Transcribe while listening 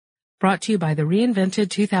Brought to you by the reinvented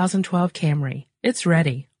 2012 Camry. It's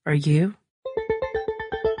ready. Are you?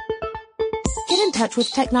 Get in touch with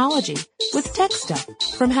technology with Tech Stuff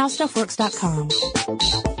from HowStuffWorks.com.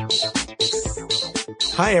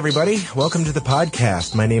 Hi, everybody. Welcome to the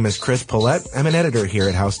podcast. My name is Chris Paulette. I'm an editor here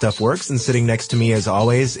at How Stuff Works, and sitting next to me, as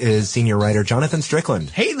always, is senior writer Jonathan Strickland.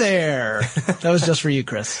 Hey there. That was just for you,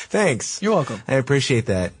 Chris. Thanks. You're welcome. I appreciate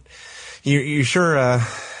that. You sure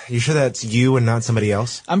that's you and not somebody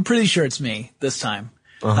else? I'm pretty sure it's me this time.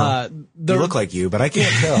 Uh-huh. You look like you, but I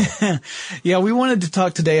can't tell. Yeah, we wanted to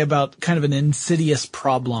talk today about kind of an insidious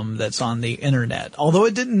problem that's on the internet. Although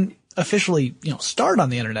it didn't officially, start on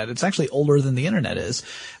the internet. It's actually older than the internet is.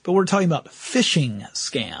 But we're talking about phishing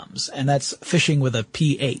scams, and that's phishing with a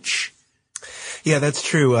PH. Yeah, that's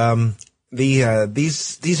true.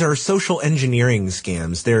 These are social engineering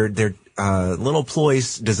scams. They're little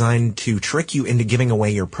ploys designed to trick you into giving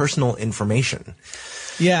away your personal information.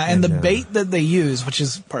 Yeah, and the bait that they use, which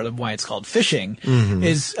is part of why it's called phishing,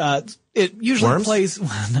 is it usually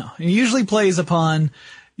plays upon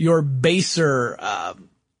your baser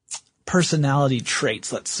personality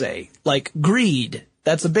traits, let's say, like greed.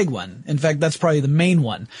 That's a big one. In fact, that's probably the main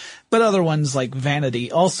one. But other ones like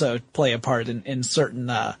vanity also play a part in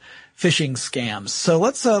certain phishing scams. So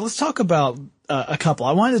let's talk about a couple.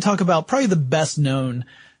 I wanted to talk about probably the best known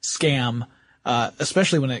scam,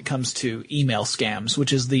 especially when it comes to email scams,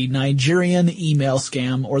 which is the Nigerian email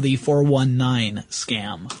scam or the 419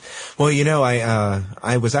 scam. Well,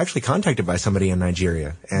 I was actually contacted by somebody in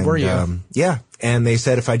Nigeria. And, were you? Yeah. And they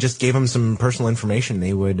said if I just gave them some personal information,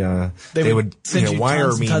 they would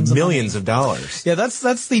wire me millions of dollars. Yeah,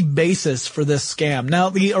 that's the basis for this scam. Now,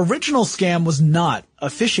 the original scam was not a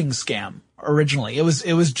phishing scam. Originally, it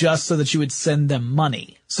was just so that you would send them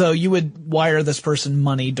money. So you would wire this person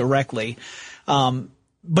money directly.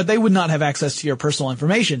 But they would not have access to your personal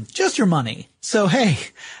information, just your money. So, hey,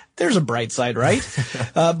 there's a bright side, right?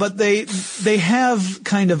 But they have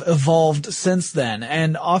kind of evolved since then.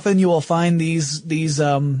 And often you will find these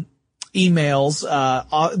emails,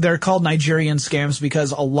 they're called Nigerian scams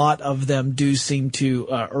because a lot of them do seem to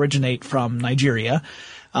originate from Nigeria.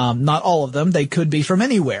 Not all of them. They could be from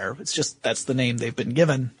anywhere. It's just that's the name they've been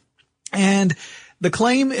given. And the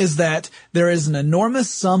claim is that there is an enormous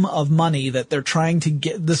sum of money that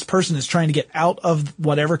this person is trying to get out of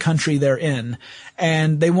whatever country they're in.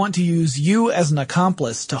 And they want to use you as an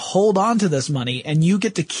accomplice to hold on to this money, and you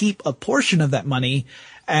get to keep a portion of that money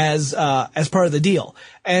as part of the deal.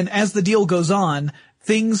 And as the deal goes on,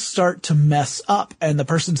 things start to mess up, and the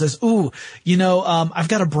person says, I've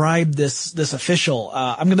got to bribe this official.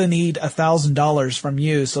 I'm going to need $1,000 from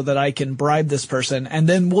you so that I can bribe this person, and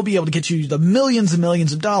then we'll be able to get you the millions and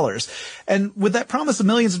millions of dollars. And with that promise of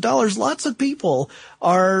millions of dollars, lots of people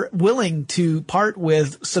are willing to part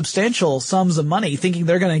with substantial sums of money, thinking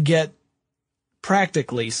they're going to get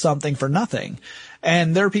practically something for nothing.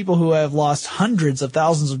 And there are people who have lost hundreds of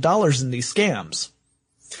thousands of dollars in these scams.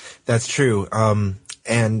 That's true.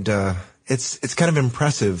 And it's kind of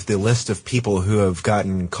impressive, the list of people who have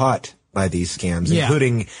gotten caught by these scams,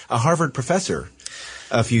 including a Harvard professor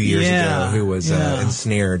a few years ago who was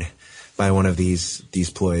ensnared by one of these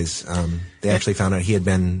ploys. They actually found out he had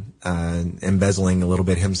been embezzling a little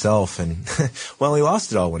bit himself, and well, he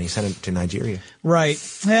lost it all when he sent it to Nigeria. Right.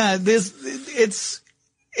 Yeah.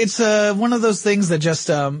 It's one of those things that just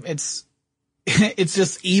it's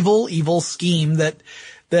just evil scheme that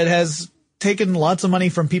has taken lots of money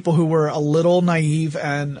from people who were a little naive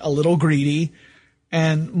and a little greedy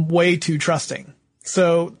and way too trusting.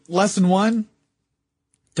 So lesson 1,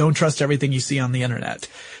 don't trust everything you see on the internet.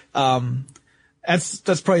 That's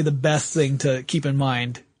probably the best thing to keep in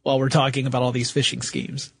mind while we're talking about all these phishing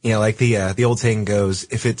schemes. Yeah, like the old saying goes,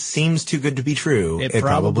 if it seems too good to be true, it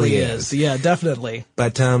probably is. Yeah, definitely.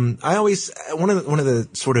 But I always one of the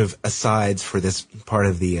sort of asides for this part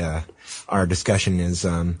of our discussion is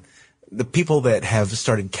the people that have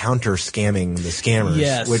started counter scamming the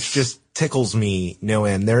scammers, which just tickles me no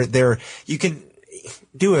end. You can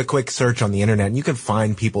do a quick search on the internet and you can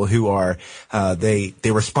find people who are, they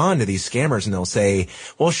respond to these scammers and they'll say,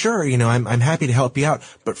 well, sure, I'm happy to help you out,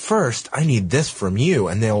 but first I need this from you.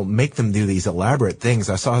 And they'll make them do these elaborate things.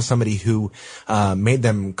 I saw somebody who, made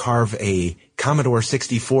them carve a Commodore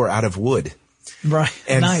 64 out of wood. Right.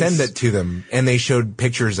 And send it to them. And they showed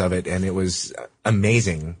pictures of it and it was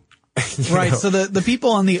amazing. Right. So the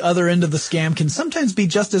people on the other end of the scam can sometimes be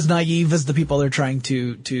just as naive as the people they're trying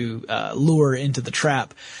to lure into the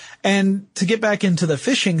trap. And to get back into the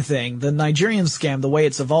phishing thing, the Nigerian scam, the way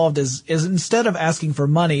it's evolved is instead of asking for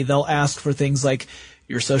money, they'll ask for things like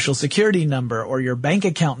your social security number or your bank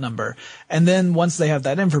account number. And then once they have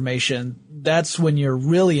that information, that's when you're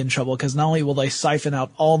really in trouble, because not only will they siphon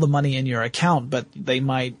out all the money in your account, but they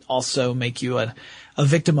might also make you a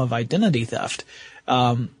victim of identity theft.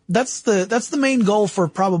 That's the main goal for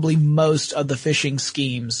probably most of the phishing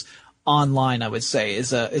schemes online, I would say,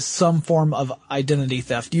 is some form of identity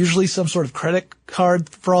theft, usually some sort of credit card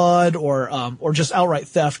fraud or just outright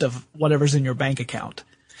theft of whatever's in your bank account.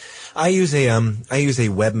 I use a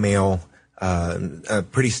webmail, a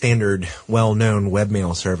pretty standard, well-known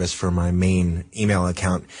webmail service for my main email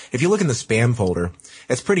account. If you look in the spam folder,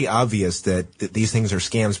 it's pretty obvious that these things are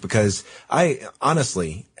scams, because I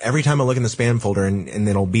honestly, every time I look in the spam folder and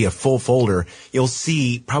it'll be a full folder, you'll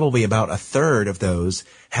see probably about a third of those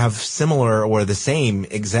have similar or the same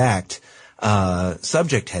exact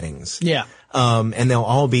subject headings. Yeah. And they'll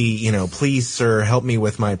all be, please, sir, help me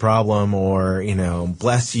with my problem, or,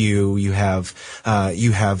 bless you. You have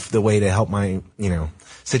the way to help my,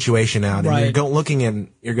 situation out. Right. And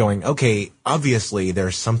you're going, okay, obviously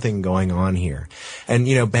there's something going on here.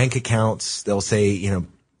 And, bank accounts, they'll say,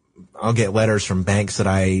 I'll get letters from banks that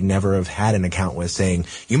I never have had an account with saying,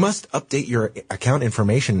 you must update your account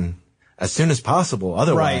information as soon as possible.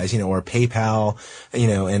 Otherwise, right. Or PayPal,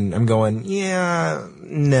 and I'm going,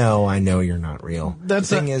 no, I know you're not real. The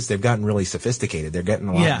thing is, they've gotten really sophisticated. They're getting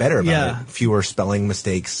a lot better about it. Fewer spelling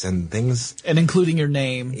mistakes and things. And including your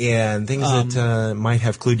name. Yeah, and things that might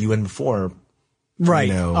have clued you in before.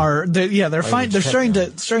 Right. They're fine. They're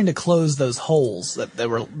starting to close those holes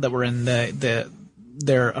that were in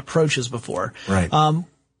their approaches before. Right.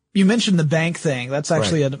 You mentioned the bank thing. That's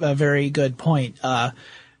actually a very good point.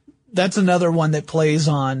 That's another one that plays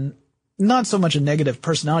on not so much a negative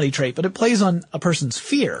personality trait, but it plays on a person's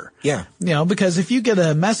fear. Yeah. Because if you get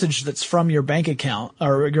a message that's from your bank account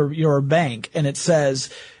or your bank, and it says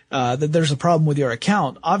that there's a problem with your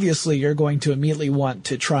account, obviously you're going to immediately want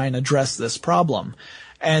to try and address this problem.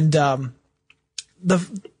 And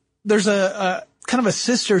there's a kind of a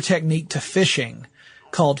sister technique to phishing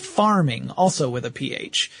called farming, also with a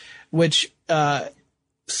PH, which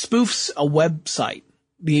spoofs a website.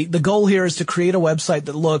 The goal here is to create a website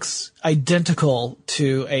that looks identical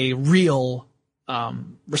to a real,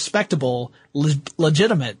 respectable,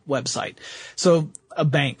 legitimate website. So a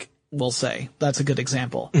bank, we'll say. That's a good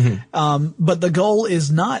example. Mm-hmm. But the goal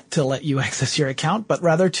is not to let you access your account, but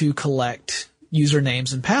rather to collect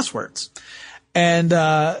usernames and passwords. And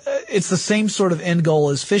it's the same sort of end goal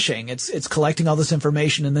as phishing. It's collecting all this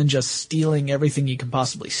information and then just stealing everything you can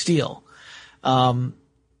possibly steal.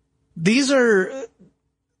 These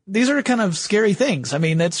are kind of scary things. I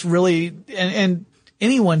mean, it's really, and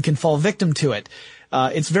anyone can fall victim to it.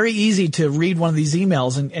 It's very easy to read one of these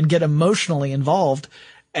emails and get emotionally involved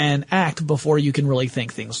and act before you can really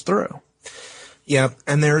think things through. Yeah.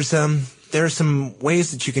 And there are some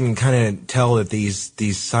ways that you can kind of tell that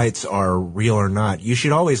these sites are real or not. You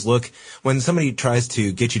should always look when somebody tries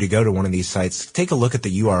to get you to go to one of these sites, take a look at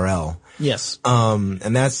the URL. Yes.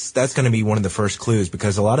 And that's going to be one of the first clues,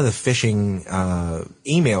 because a lot of the phishing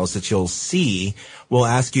emails that you'll see will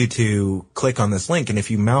ask you to click on this link, and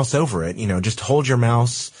if you mouse over it, just hold your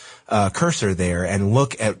mouse cursor there and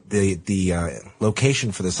look at the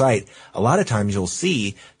location for the site. A lot of times you'll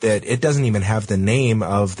see that it doesn't even have the name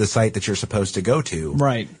of the site that you're supposed to go to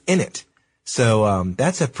in it. So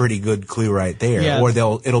that's a pretty good clue right there. Yeah. Or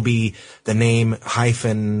it'll be the name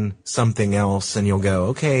hyphen something else, and you'll go,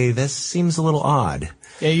 okay, this seems a little odd.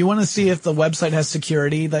 Yeah, you want to see if the website has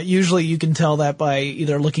security. That usually you can tell that by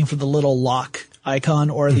either looking for the little lock icon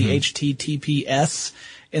or the HTTPS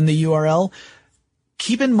in the URL.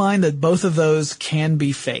 Keep in mind that both of those can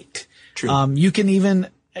be faked. True. You can even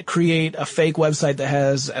create a fake website that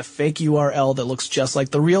has a fake URL that looks just like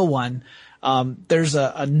the real one. There's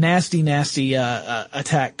a nasty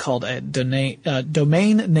attack called a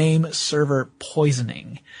domain name server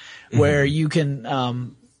poisoning, where you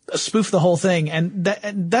can spoof the whole thing, and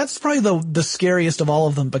that's probably the scariest of all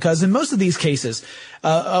of them, because in most of these cases,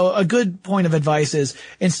 a good point of advice is,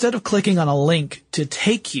 instead of clicking on a link to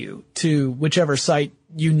take you to whichever site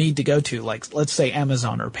you need to go to, like let's say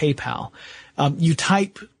Amazon or PayPal, you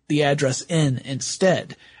type the address in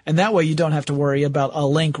instead. And that way you don't have to worry about a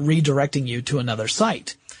link redirecting you to another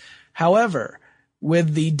site. However,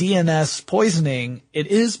 with the DNS poisoning, it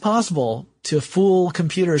is possible to fool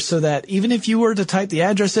computers so that even if you were to type the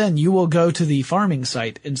address in, you will go to the farming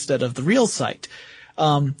site instead of the real site.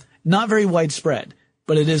 Not very widespread,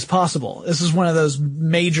 but it is possible. This is one of those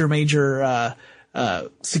major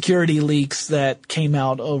security leaks that came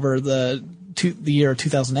out over the year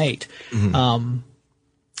 2008.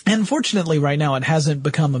 And fortunately, right now, it hasn't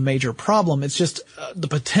become a major problem. It's just the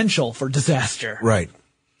potential for disaster. Right.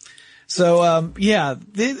 So,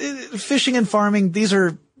 phishing and farming, these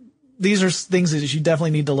are things that you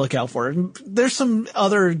definitely need to look out for. There's some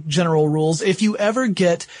other general rules. If you ever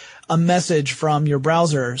get a message from your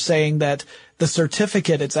browser saying that the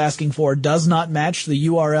certificate it's asking for does not match the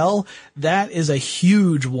URL, that is a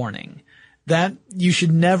huge warning. That you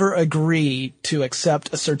should never agree to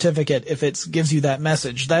accept a certificate if it gives you that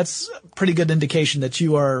message. That's a pretty good indication that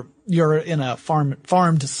you're in a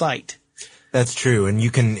farmed site. That's true. And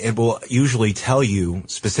it will usually tell you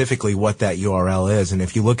specifically what that URL is. And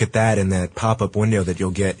if you look at that in that pop-up window that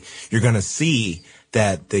you'll get, you're going to see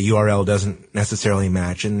that the URL doesn't necessarily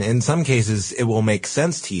match. And in some cases, it will make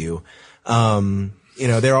sense to you.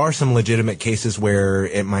 There are some legitimate cases where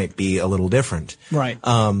it might be a little different. Right.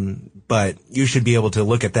 But you should be able to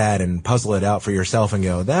look at that and puzzle it out for yourself and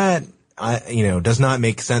go, that, does not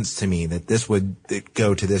make sense to me that this would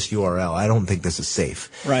go to this URL. I don't think this is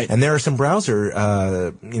safe. Right. And there are some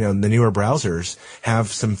the newer browsers have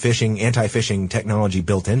some anti-phishing technology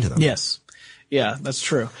built into them. Yes. Yeah, that's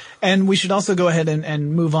true. And we should also go ahead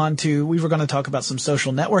and move on to, we were going to talk about some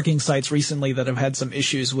social networking sites recently that have had some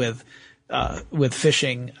issues with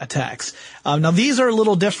phishing attacks. Now these are a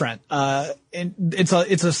little different.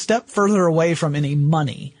 It's a step further away from any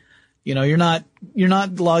money. You're not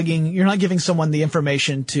giving someone the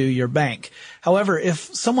information to your bank. However, if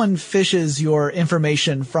someone phishes your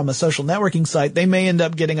information from a social networking site, they may end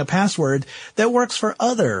up getting a password that works for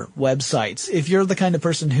other websites. If you're the kind of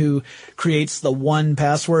person who creates the one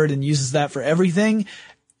password and uses that for everything,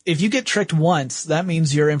 if you get tricked once, that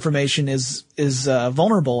means your information is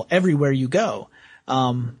vulnerable everywhere you go.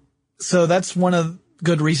 So that's one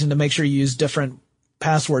good reason to make sure you use different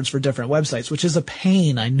passwords for different websites, which is a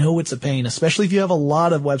pain. I know it's a pain, especially if you have a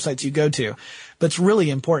lot of websites you go to, but it's really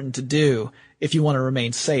important to do if you want to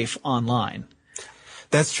remain safe online.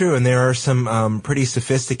 That's true. And there are some pretty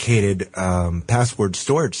sophisticated password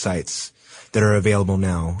storage sites that are available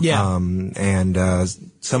now. Yeah.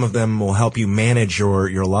 Some of them will help you manage your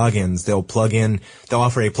logins. They'll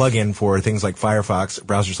offer a plugin for things like Firefox,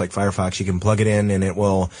 browsers like Firefox. You can plug it in and it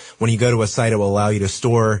will, when you go to a site, it will allow you to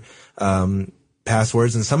store,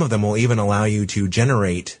 passwords, and some of them will even allow you to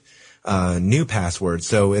generate new passwords.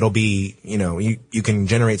 So it'll be, you can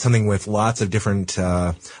generate something with lots of different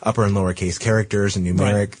upper and lowercase characters and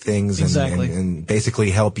numeric things, exactly. and basically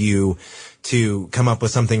help you to come up with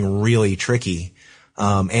something really tricky.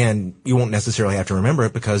 And you won't necessarily have to remember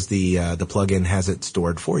it because the plugin has it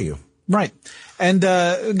stored for you. Right. And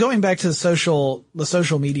going back to the social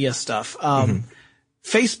media stuff,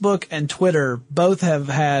 Facebook and Twitter both have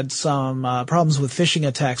had some problems with phishing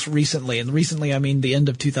attacks recently. And recently, I mean the end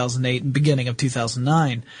of 2008 and beginning of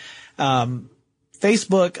 2009.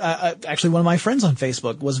 Facebook, actually one of my friends on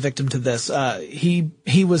Facebook was victim to this.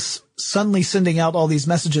 He was suddenly sending out all these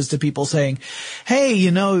messages to people saying, hey,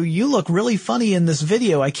 you look really funny in this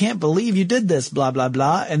video. I can't believe you did this, blah, blah,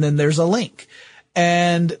 blah. And then there's a link.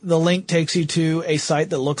 And the link takes you to a site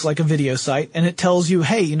that looks like a video site, and it tells you,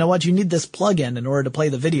 hey, you know what? You need this plugin in order to play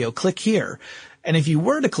the video. Click here. And if you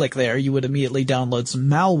were to click there, you would immediately download some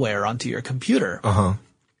malware onto your computer. Uh-huh.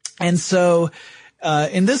 And so,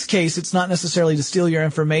 in this case, it's not necessarily to steal your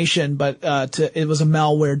information, but it was a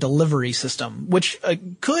malware delivery system, which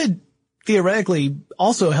could theoretically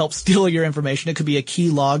also help steal your information. It could be a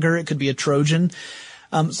keylogger. It could be a Trojan.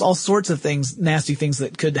 It's all sorts of things, nasty things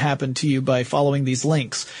that could happen to you by following these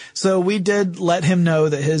links. So we did let him know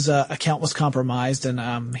that his account was compromised,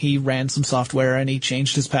 and he ran some software and he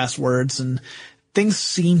changed his passwords, and things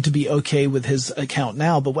seem to be okay with his account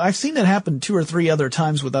now. But I've seen it happen 2 or 3 other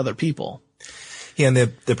times with other people. Yeah, and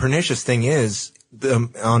the pernicious thing is,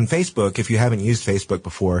 on Facebook, if you haven't used Facebook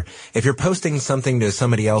before, if you're posting something to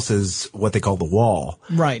somebody else's, what they call the wall,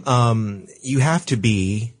 right? You have to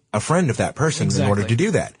be a friend of that person in order to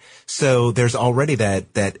do that. So there's already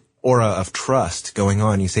that aura of trust going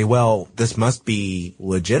on. You say, well, this must be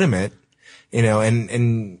legitimate,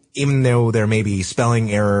 and even though there may be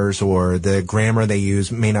spelling errors or the grammar they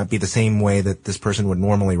use may not be the same way that this person would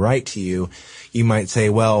normally write to you, you might say,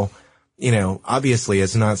 well, obviously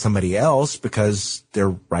it's not somebody else because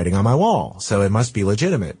they're writing on my wall. So it must be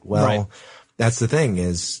legitimate. Well, That's the thing,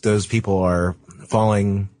 is those people are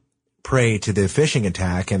falling prey to the phishing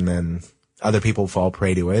attack, and then other people fall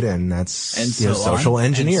prey to it, and that's social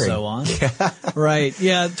engineering. And so on. Right.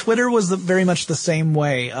 Yeah. Twitter was very much the same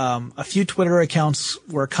way. A few Twitter accounts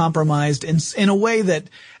were compromised in a way that,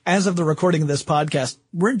 as of the recording of this podcast,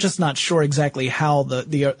 we're just not sure exactly how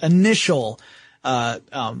the initial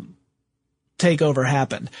takeover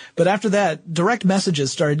happened. But after that, direct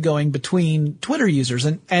messages started going between Twitter users.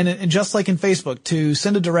 And just like in Facebook, to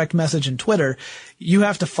send a direct message in Twitter, you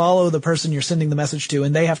have to follow the person you're sending the message to,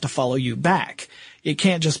 and they have to follow you back. It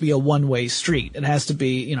can't just be a one-way street. It has to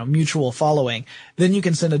be, mutual following. Then you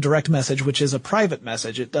can send a direct message, which is a private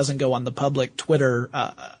message. It doesn't go on the public Twitter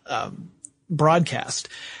broadcast.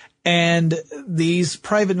 And these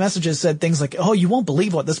private messages said things like, oh, you won't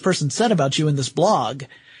believe what this person said about you in this blog.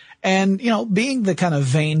 And, being the kind of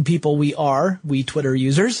vain people we are, we Twitter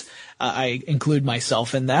users, I include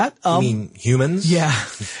myself in that. You mean humans? Yeah.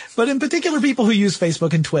 But in particular, people who use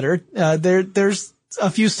Facebook and Twitter, there's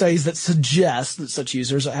a few studies that suggest that such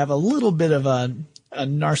users have a little bit of a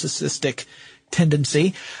narcissistic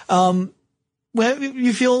tendency. Well,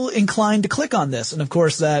 you feel inclined to click on this. And of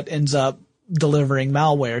course, that ends up delivering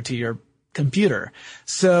malware to your computer.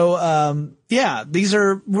 So,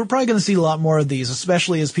 we're probably going to see a lot more of these,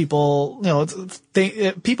 especially as people,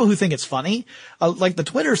 people who think it's funny, like the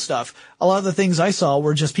Twitter stuff. A lot of the things I saw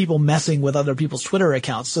were just people messing with other people's Twitter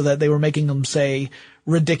accounts so that they were making them say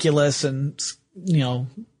ridiculous and,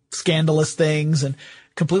 scandalous things and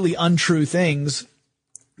completely untrue things.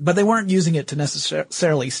 But they weren't using it to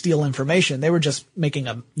necessarily steal information. They were just making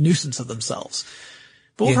a nuisance of themselves.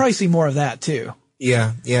 But we'll probably see more of that too.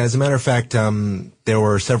 Yeah. As a matter of fact, there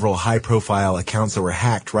were several high-profile accounts that were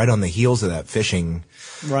hacked right on the heels of that phishing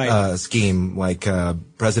scheme, like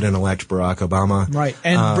President-elect Barack Obama, right,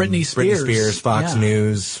 and Britney Spears, Fox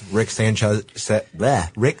News, Rick Sanchez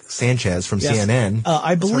from CNN.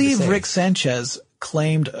 I believe Rick Sanchez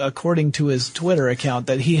claimed, according to his Twitter account,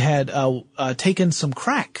 that he had taken some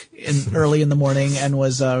crack early in the morning and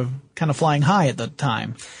was kind of flying high at the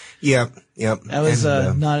time. Yep. That was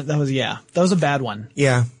that was a bad one.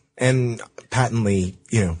 Yeah, and patently,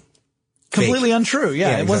 completely fake. Untrue.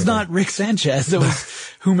 Yeah, it was not Rick Sanchez. It was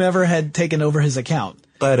whomever had taken over his account.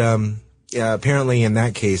 But apparently in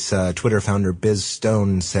that case, Twitter founder Biz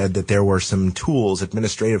Stone said that there were some tools,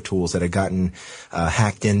 administrative tools, that had gotten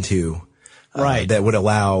hacked into. That would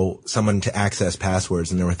allow someone to access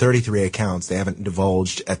passwords, and there were 33 accounts. They haven't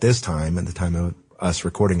divulged at the time of us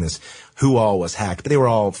recording this, who all was hacked, but they were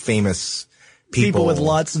all famous people with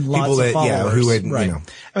lots and lots of followers. Yeah, who had, I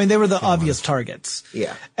mean, they were the obvious targets.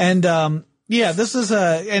 Yeah. And, this is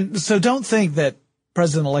and so don't think that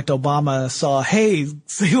President-elect Obama saw, hey,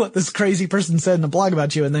 see what this crazy person said in a blog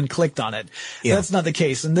about you, and then clicked on it. Yeah. That's not the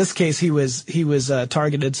case. In this case, he was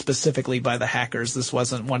targeted specifically by the hackers. This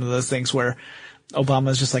wasn't one of those things where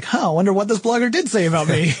Obama's just like, I wonder what this blogger did say about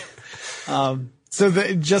me.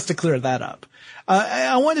 Just to clear that up.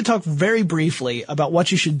 I want to talk very briefly about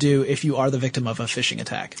what you should do if you are the victim of a phishing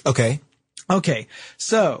attack. Okay.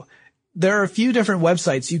 So there are a few different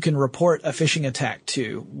websites you can report a phishing attack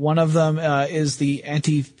to. One of them is the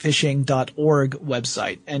antiphishing.org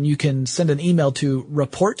website, and you can send an email to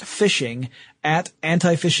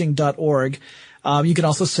reportphishing@antiphishing.org. You can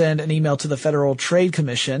also send an email to the Federal Trade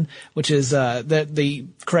Commission, which is the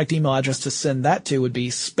correct email address to send that to would be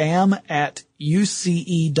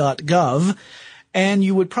spam@uce.gov. And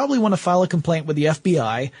you would probably want to file a complaint with the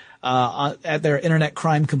FBI at their Internet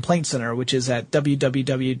Crime Complaint Center, which is at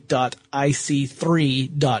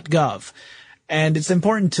www.ic3.gov. And it's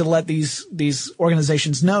important to let these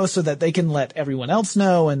organizations know so that they can let everyone else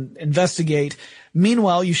know and investigate.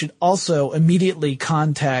 Meanwhile, you should also immediately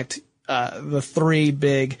contact the three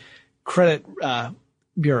big credit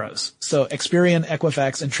bureaus. So Experian,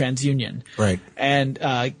 Equifax, and TransUnion. Right. And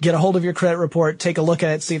get a hold of your credit report, take a look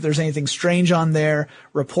at it, see if there's anything strange on there,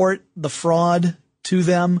 report the fraud to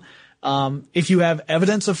them. If you have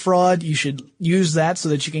evidence of fraud, you should use that so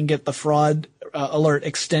that you can get the fraud alert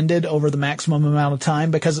extended over the maximum amount of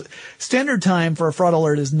time, because standard time for a fraud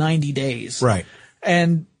alert is 90 days. Right.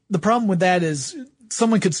 And the problem with that is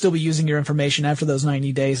someone could still be using your information after those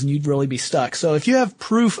 90 days and you'd really be stuck. So if you have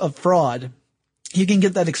proof of fraud, you can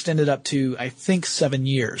get that extended up to, I think, 7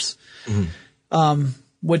 years. Mm-hmm.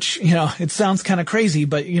 Which, it sounds kind of crazy,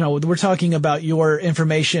 but, we're talking about your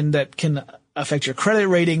information that can affect your credit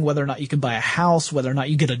rating, whether or not you can buy a house, whether or not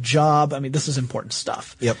you get a job. I mean, this is important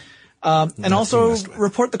stuff. Yep. And also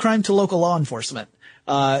report the crime to local law enforcement.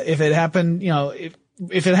 If it happened,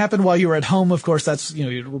 if it happened while you were at home, of course, that's,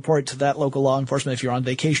 you report it to that local law enforcement. If you're on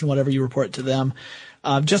vacation, whatever, you report it to them,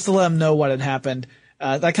 just to let them know what had happened.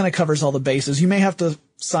 That kind of covers all the bases. You may have to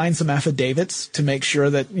sign some affidavits to make sure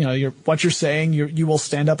that, what you're saying, you will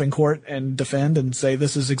stand up in court and defend and say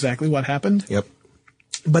this is exactly what happened. Yep.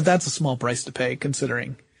 But that's a small price to pay,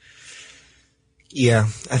 considering. Yeah,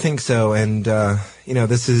 I think so. And,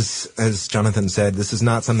 this is, as Jonathan said, this is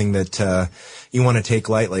not something that, you want to take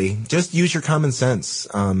lightly. Just use your common sense.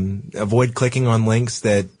 Avoid clicking on links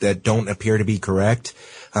that don't appear to be correct.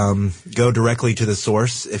 Go directly to the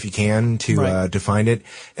source if you can to find it.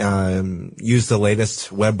 Use the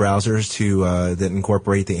latest web browsers that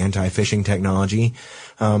incorporate the anti-phishing technology.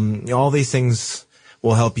 All these things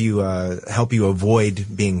will help you avoid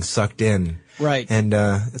being sucked in. Right. And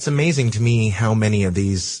it's amazing to me how many of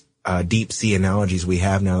these deep sea analogies we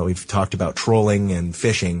have now that we've talked about trolling and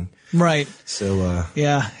phishing. Right. So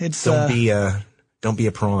it's don't be a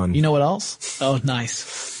prawn. You know what else? Oh,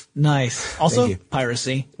 nice. Also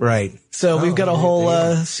piracy. Right. So we've got a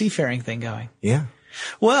whole seafaring thing going. Yeah.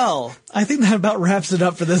 Well, I think that about wraps it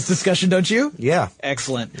up for this discussion, don't you? Yeah.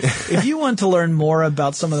 Excellent. If you want to learn more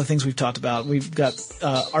about some of the things we've talked about, we've got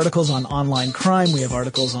articles on online crime. We have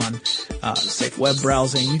articles on safe web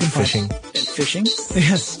browsing. You can find phishing.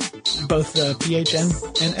 Yes, both PH and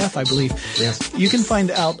F, I believe. Yes. You can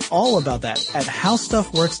find out all about that at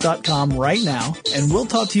howstuffworks.com right now, and we'll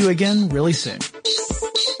talk to you again really soon.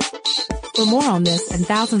 For more on this and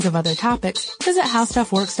thousands of other topics, visit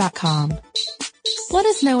howstuffworks.com. Let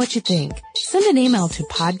us know what you think. Send an email to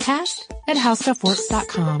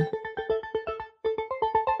podcast@howstuffworks.com.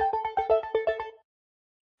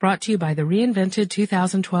 Brought to you by the reinvented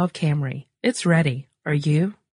 2012 Camry. It's ready. Are you?